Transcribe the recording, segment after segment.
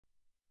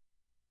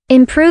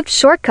Improved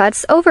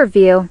Shortcuts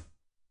Overview.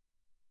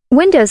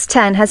 Windows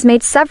 10 has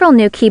made several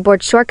new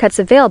keyboard shortcuts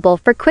available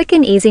for quick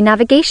and easy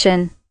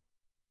navigation.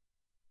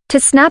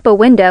 To snap a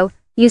window,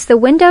 use the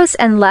Windows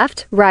and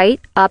left, right,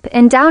 up,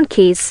 and down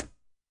keys.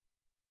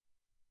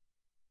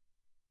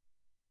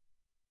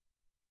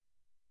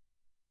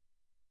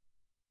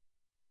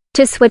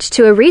 To switch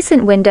to a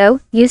recent window,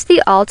 use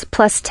the Alt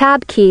plus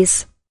Tab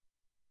keys.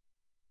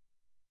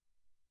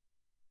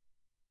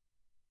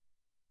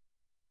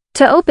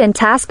 To open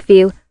Task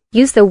View,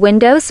 use the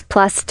Windows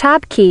plus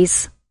Tab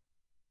keys.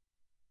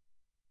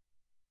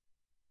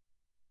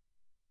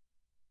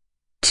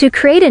 To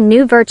create a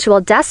new virtual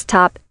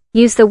desktop,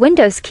 use the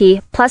Windows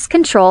key plus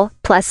Control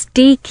plus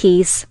D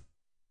keys.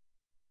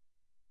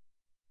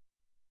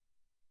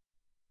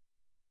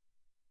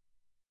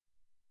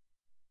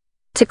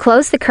 To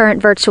close the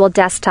current virtual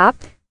desktop,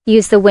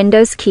 use the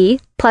Windows key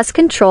plus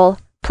Control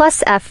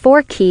plus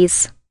F4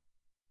 keys.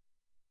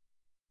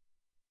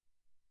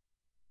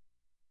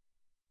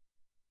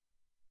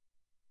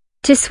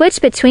 To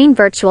switch between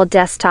virtual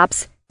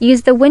desktops,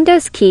 use the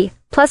Windows key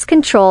plus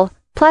Control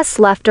plus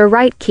left or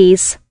right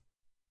keys.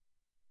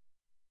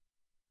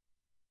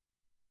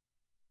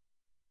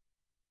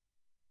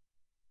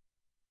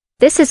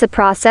 This is a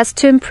process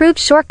to improve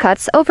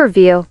Shortcuts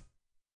Overview.